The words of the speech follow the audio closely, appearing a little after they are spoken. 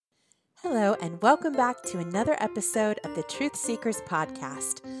Hello, and welcome back to another episode of the Truth Seekers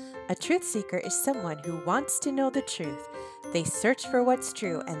podcast. A truth seeker is someone who wants to know the truth. They search for what's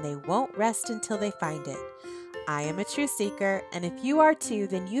true and they won't rest until they find it. I am a truth seeker, and if you are too,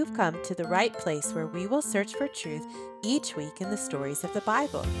 then you've come to the right place where we will search for truth each week in the stories of the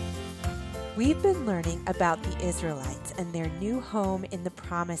Bible. We've been learning about the Israelites and their new home in the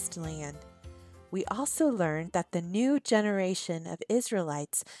Promised Land. We also learned that the new generation of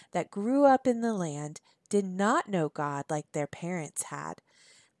Israelites that grew up in the land did not know God like their parents had.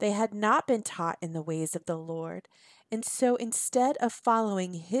 They had not been taught in the ways of the Lord, and so instead of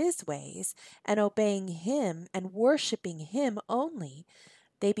following His ways and obeying Him and worshiping Him only,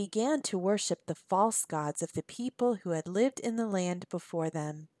 they began to worship the false gods of the people who had lived in the land before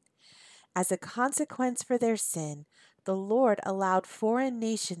them. As a consequence for their sin, the Lord allowed foreign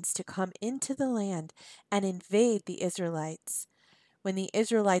nations to come into the land and invade the Israelites. When the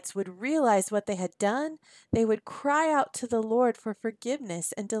Israelites would realize what they had done, they would cry out to the Lord for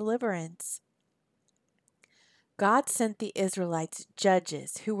forgiveness and deliverance. God sent the Israelites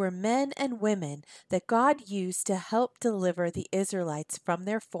judges who were men and women that God used to help deliver the Israelites from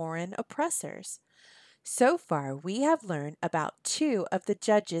their foreign oppressors. So far, we have learned about two of the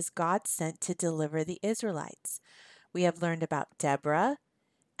judges God sent to deliver the Israelites. We have learned about Deborah,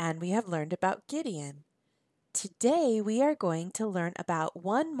 and we have learned about Gideon. Today, we are going to learn about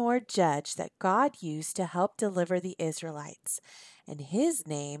one more judge that God used to help deliver the Israelites, and his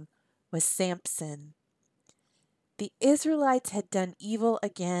name was Samson. The Israelites had done evil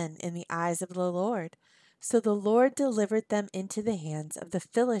again in the eyes of the Lord, so the Lord delivered them into the hands of the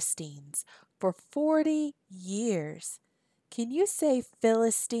Philistines for 40 years. Can you say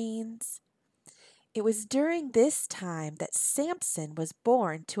Philistines? It was during this time that Samson was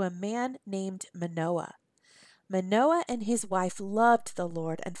born to a man named Manoah. Manoah and his wife loved the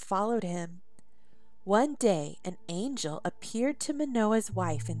Lord and followed him. One day, an angel appeared to Manoah's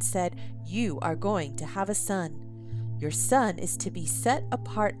wife and said, "You are going to have a son. Your son is to be set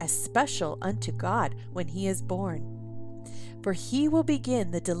apart as special unto God when he is born. For he will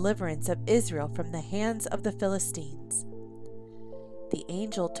begin the deliverance of Israel from the hands of the Philistines." The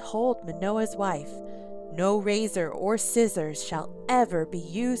angel told Manoah's wife, "No razor or scissors shall ever be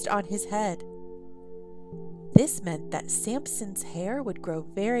used on his head." This meant that Samson's hair would grow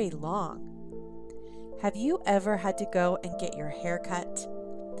very long. Have you ever had to go and get your hair cut?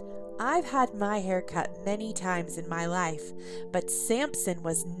 I've had my hair cut many times in my life, but Samson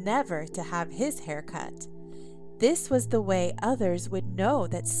was never to have his hair cut. This was the way others would know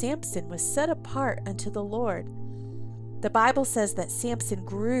that Samson was set apart unto the Lord. The Bible says that Samson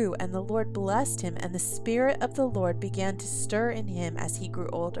grew and the Lord blessed him, and the Spirit of the Lord began to stir in him as he grew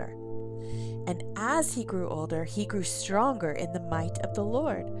older. And as he grew older, he grew stronger in the might of the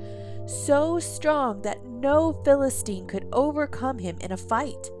Lord, so strong that no Philistine could overcome him in a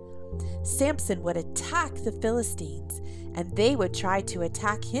fight. Samson would attack the Philistines, and they would try to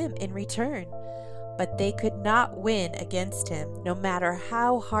attack him in return. But they could not win against him, no matter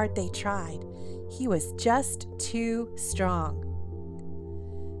how hard they tried. He was just too strong.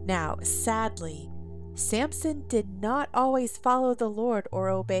 Now, sadly, Samson did not always follow the Lord or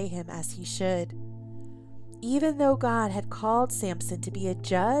obey him as he should. Even though God had called Samson to be a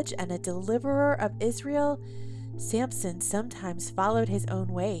judge and a deliverer of Israel, Samson sometimes followed his own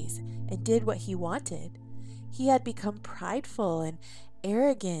ways and did what he wanted. He had become prideful and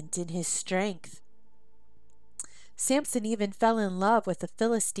arrogant in his strength. Samson even fell in love with a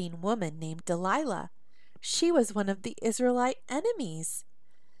Philistine woman named Delilah. She was one of the Israelite enemies.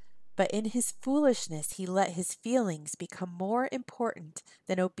 But in his foolishness, he let his feelings become more important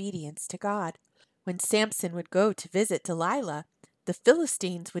than obedience to God. When Samson would go to visit Delilah, the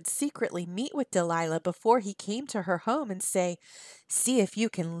Philistines would secretly meet with Delilah before he came to her home and say, "See if you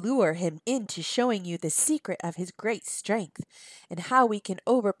can lure him into showing you the secret of his great strength and how we can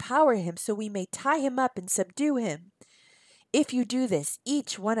overpower him so we may tie him up and subdue him. If you do this,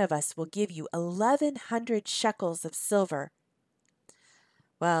 each one of us will give you 1,100 shekels of silver."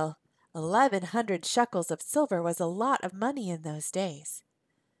 Well, 1,100 shekels of silver was a lot of money in those days.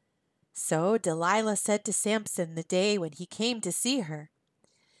 So Delilah said to Samson the day when he came to see her,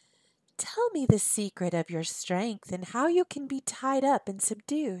 "Tell me the secret of your strength and how you can be tied up and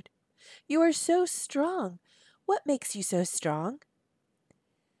subdued. You are so strong. What makes you so strong?"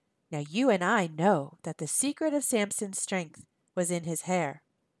 Now you and I know that the secret of Samson's strength was in his hair.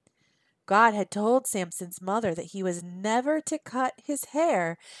 God had told Samson's mother that he was never to cut his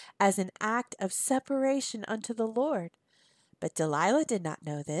hair as an act of separation unto the Lord. But Delilah did not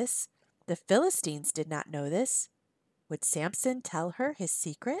know this. The Philistines did not know this. Would Samson tell her his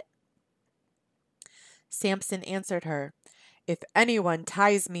secret? Samson answered her, "If anyone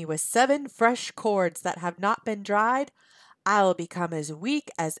ties me with 7 fresh cords that have not been dried, I'll become as weak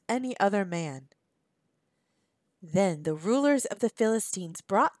as any other man." Then the rulers of the Philistines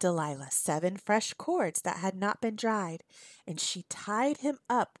brought Delilah 7 fresh cords that had not been dried, and she tied him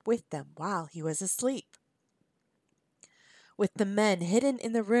up with them while he was asleep. With the men hidden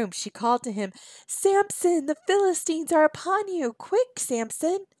in the room, she called to him, "Samson, the Philistines are upon you! Quick,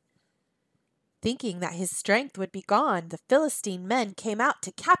 Samson!" Thinking that his strength would be gone, the Philistine men came out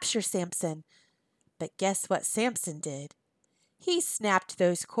to capture Samson. But guess what Samson did? He snapped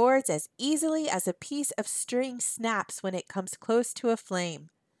those cords as easily as a piece of string snaps when it comes close to a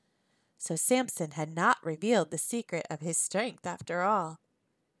flame. So Samson had not revealed the secret of his strength after all.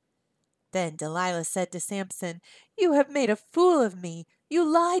 Then Delilah said to Samson, "You have made a fool of me. You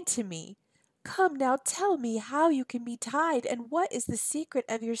lied to me. Come now, tell me how you can be tied and what is the secret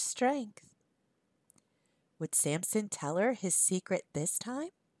of your strength." Would Samson tell her his secret this time?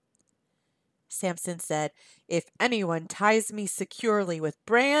 Samson said, "If anyone ties me securely with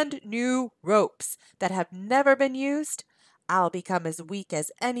brand new ropes that have never been used, I'll become as weak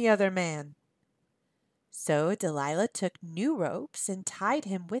as any other man." So Delilah took new ropes and tied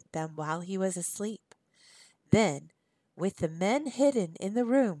him with them while he was asleep. Then, with the men hidden in the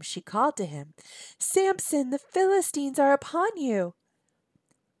room, she called to him, "Samson, the Philistines are upon you."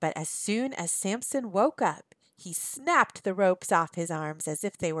 But as soon as Samson woke up, he snapped the ropes off his arms as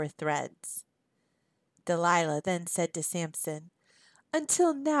if they were threads. Delilah then said to Samson,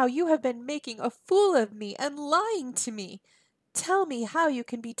 "Until now you have been making a fool of me and lying to me. Tell me how you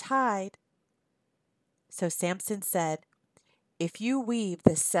can be tied." So Samson said, "If you weave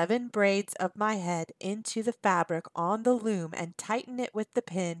the 7 braids of my head into the fabric on the loom and tighten it with the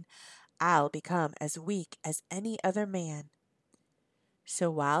pin, I'll become as weak as any other man." So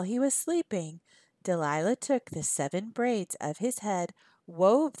while he was sleeping, Delilah took the 7 braids of his head,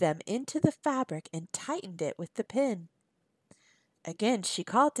 wove them into the fabric, and tightened it with the pin. Again she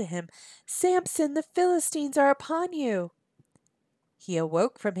called to him, "Samson, the Philistines are upon you." He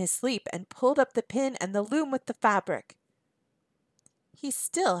awoke from his sleep and pulled up the pin and the loom with the fabric. He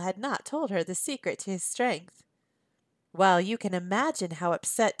still had not told her the secret to his strength. Well, you can imagine how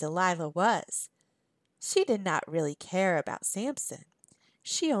upset Delilah was. She did not really care about Samson.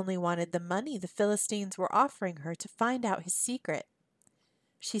 She only wanted the money the Philistines were offering her to find out his secret.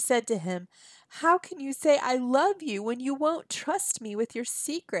 She said to him, "How can you say I love you when you won't trust me with your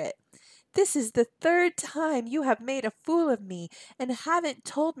secret? This is the 3rd time you have made a fool of me and haven't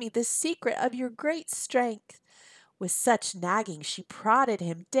told me the secret of your great strength." With such nagging, she prodded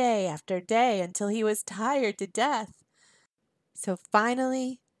him day after day until he was tired to death. So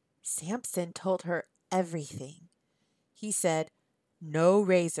finally, Samson told her everything. He said, "No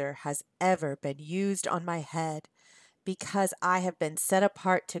razor has ever been used on my head, because I have been set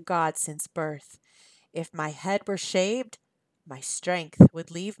apart to God since birth. If my head were shaved, my strength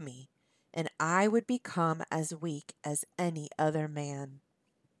would leave me, and I would become as weak as any other man."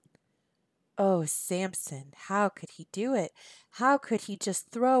 Oh, Samson, how could he do it? How could he just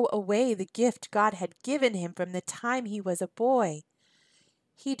throw away the gift God had given him from the time he was a boy?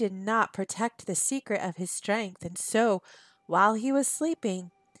 He did not protect the secret of his strength, and so, while he was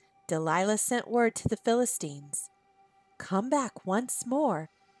sleeping, Delilah sent word to the Philistines, "Come back once more.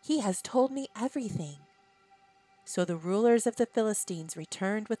 He has told me everything." So the rulers of the Philistines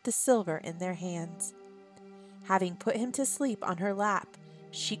returned with the silver in their hands. Having put him to sleep on her lap,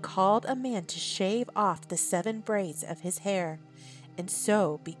 she called a man to shave off the 7 braids of his hair, and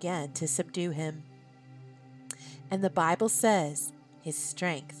so began to subdue him. And the Bible says his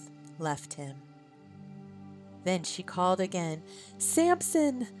strength left him. Then she called again,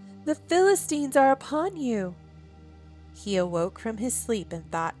 "Samson, the Philistines are upon you." He awoke from his sleep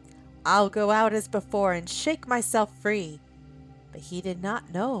and thought, "I'll go out as before and shake myself free." But he did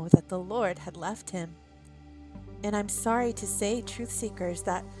not know that the Lord had left him. And I'm sorry to say, truth seekers,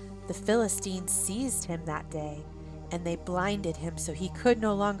 that the Philistines seized him that day, and they blinded him so he could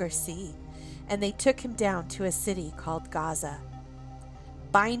no longer see, and they took him down to a city called Gaza.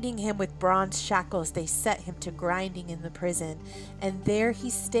 Binding him with bronze shackles, they set him to grinding in the prison, and there he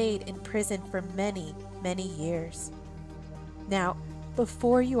stayed in prison for many, many years. Now,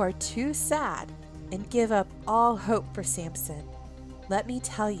 before you are too sad and give up all hope for Samson, let me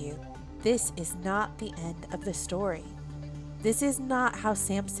tell you, this is not the end of the story. This is not how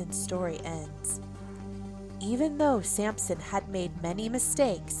Samson's story ends. Even though Samson had made many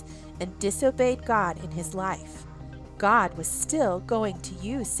mistakes and disobeyed God in his life, God was still going to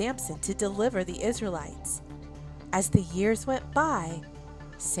use Samson to deliver the Israelites. As the years went by,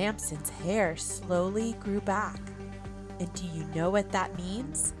 Samson's hair slowly grew back. And do you know what that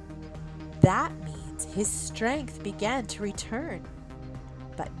means? That means his strength began to return.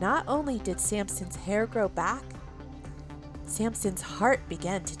 But not only did Samson's hair grow back, Samson's heart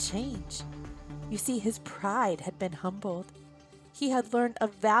began to change. You see, his pride had been humbled. He had learned a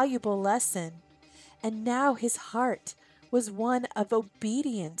valuable lesson, and now his heart was one of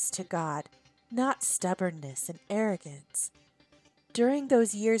obedience to God, not stubbornness and arrogance. During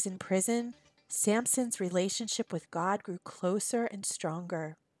those years in prison, Samson's relationship with God grew closer and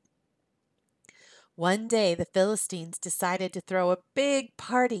stronger. One day, the Philistines decided to throw a big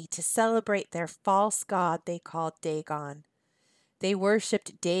party to celebrate their false god they called Dagon. They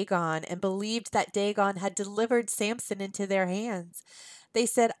worshipped Dagon and believed that Dagon had delivered Samson into their hands. They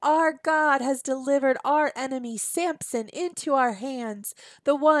said, "Our God has delivered our enemy Samson into our hands,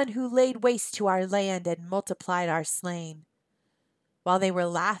 the one who laid waste to our land and multiplied our slain." While they were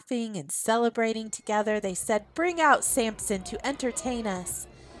laughing and celebrating together, they said, "Bring out Samson to entertain us."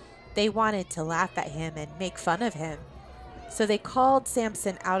 They wanted to laugh at him and make fun of him. So they called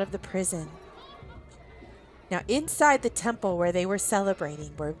Samson out of the prison. Now, inside the temple where they were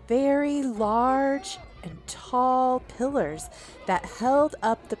celebrating were very large and tall pillars that held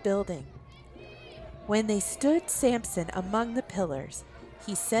up the building. When they stood Samson among the pillars,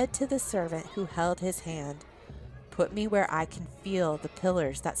 he said to the servant who held his hand, "Put me where I can feel the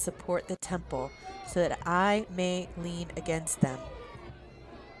pillars that support the temple so that I may lean against them."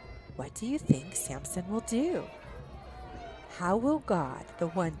 What do you think Samson will do? How will God, the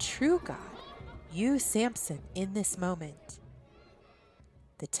one true God, use Samson in this moment?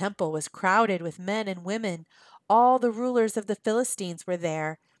 The temple was crowded with men and women. All the rulers of the Philistines were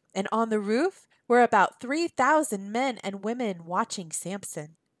there, and on the roof were about 3,000 men and women watching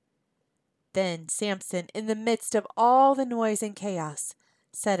Samson. Then Samson, in the midst of all the noise and chaos,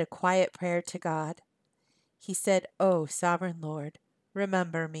 said a quiet prayer to God. He said, "O sovereign Lord,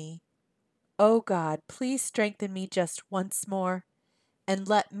 remember me. O God, please strengthen me just once more, and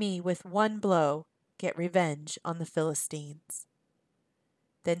let me with one blow get revenge on the Philistines."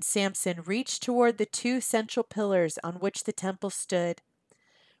 Then Samson reached toward the two central pillars on which the temple stood.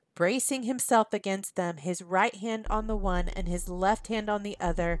 Bracing himself against them, his right hand on the one and his left hand on the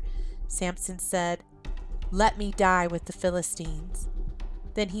other, Samson said, "Let me die with the Philistines."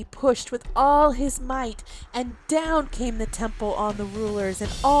 Then he pushed with all his might, and down came the temple on the rulers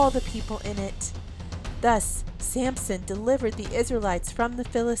and all the people in it. Thus Samson delivered the Israelites from the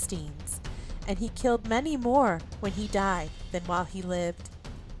Philistines, and he killed many more when he died than while he lived.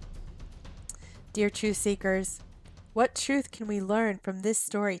 Dear truth seekers, what truth can we learn from this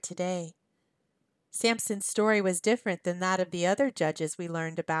story today? Samson's story was different than that of the other judges we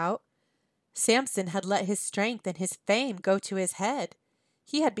learned about. Samson had let his strength and his fame go to his head.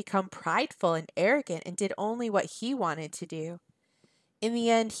 He had become prideful and arrogant and did only what he wanted to do. In the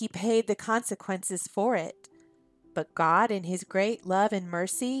end, he paid the consequences for it. But God, in his great love and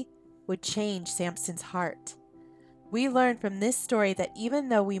mercy, would change Samson's heart. We learn from this story that even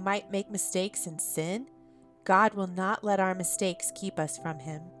though we might make mistakes and sin, God will not let our mistakes keep us from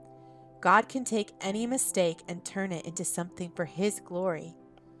him. God can take any mistake and turn it into something for his glory.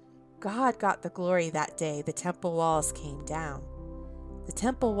 God got the glory that day the temple walls came down. The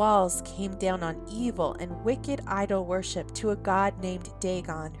temple walls came down on evil and wicked idol worship to a god named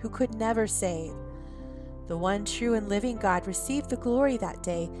Dagon, who could never save. The one true and living God received the glory that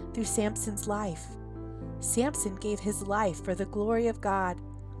day through Samson's life. Samson gave his life for the glory of God.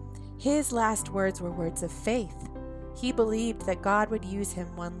 His last words were words of faith. He believed that God would use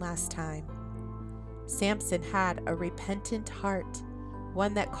him one last time. Samson had a repentant heart,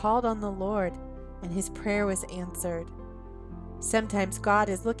 one that called on the Lord, and his prayer was answered. Sometimes God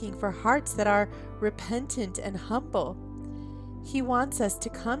is looking for hearts that are repentant and humble. He wants us to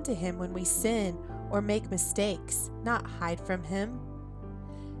come to him when we sin or make mistakes, not hide from him.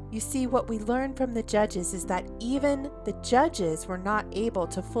 You see, what we learn from the judges is that even the judges were not able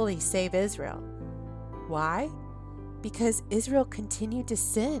to fully save Israel. Why? Because Israel continued to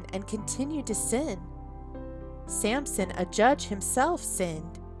sin and continued to sin. Samson, a judge himself,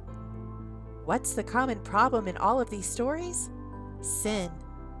 sinned. What's the common problem in all of these stories? Sin.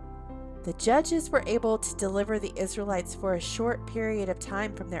 The judges were able to deliver the Israelites for a short period of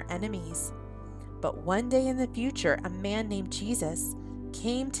time from their enemies. But one day in the future, a man named Jesus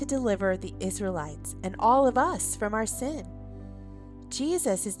came to deliver the Israelites and all of us from our sin.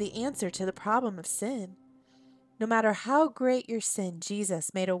 Jesus is the answer to the problem of sin. No matter how great your sin,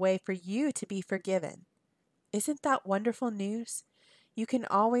 Jesus made a way for you to be forgiven. Isn't that wonderful news? You can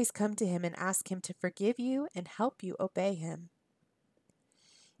always come to him and ask him to forgive you and help you obey him.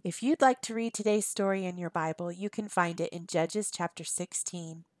 If you'd like to read today's story in your Bible, you can find it in Judges chapter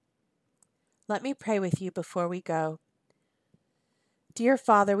 16. Let me pray with you before we go. Dear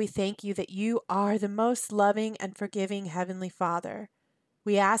Father, we thank you that you are the most loving and forgiving Heavenly Father.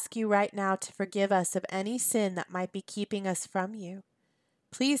 We ask you right now to forgive us of any sin that might be keeping us from you.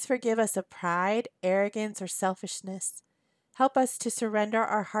 Please forgive us of pride, arrogance, or selfishness. Help us to surrender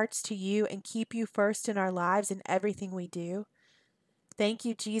our hearts to you and keep you first in our lives in everything we do. Thank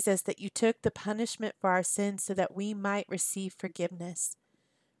you, Jesus, that you took the punishment for our sins so that we might receive forgiveness.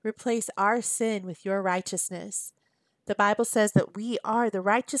 Replace our sin with your righteousness. The Bible says that we are the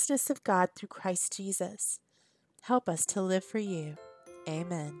righteousness of God through Christ Jesus. Help us to live for you.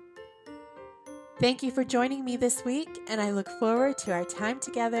 Amen. Thank you for joining me this week, and I look forward to our time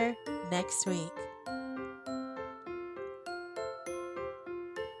together next week.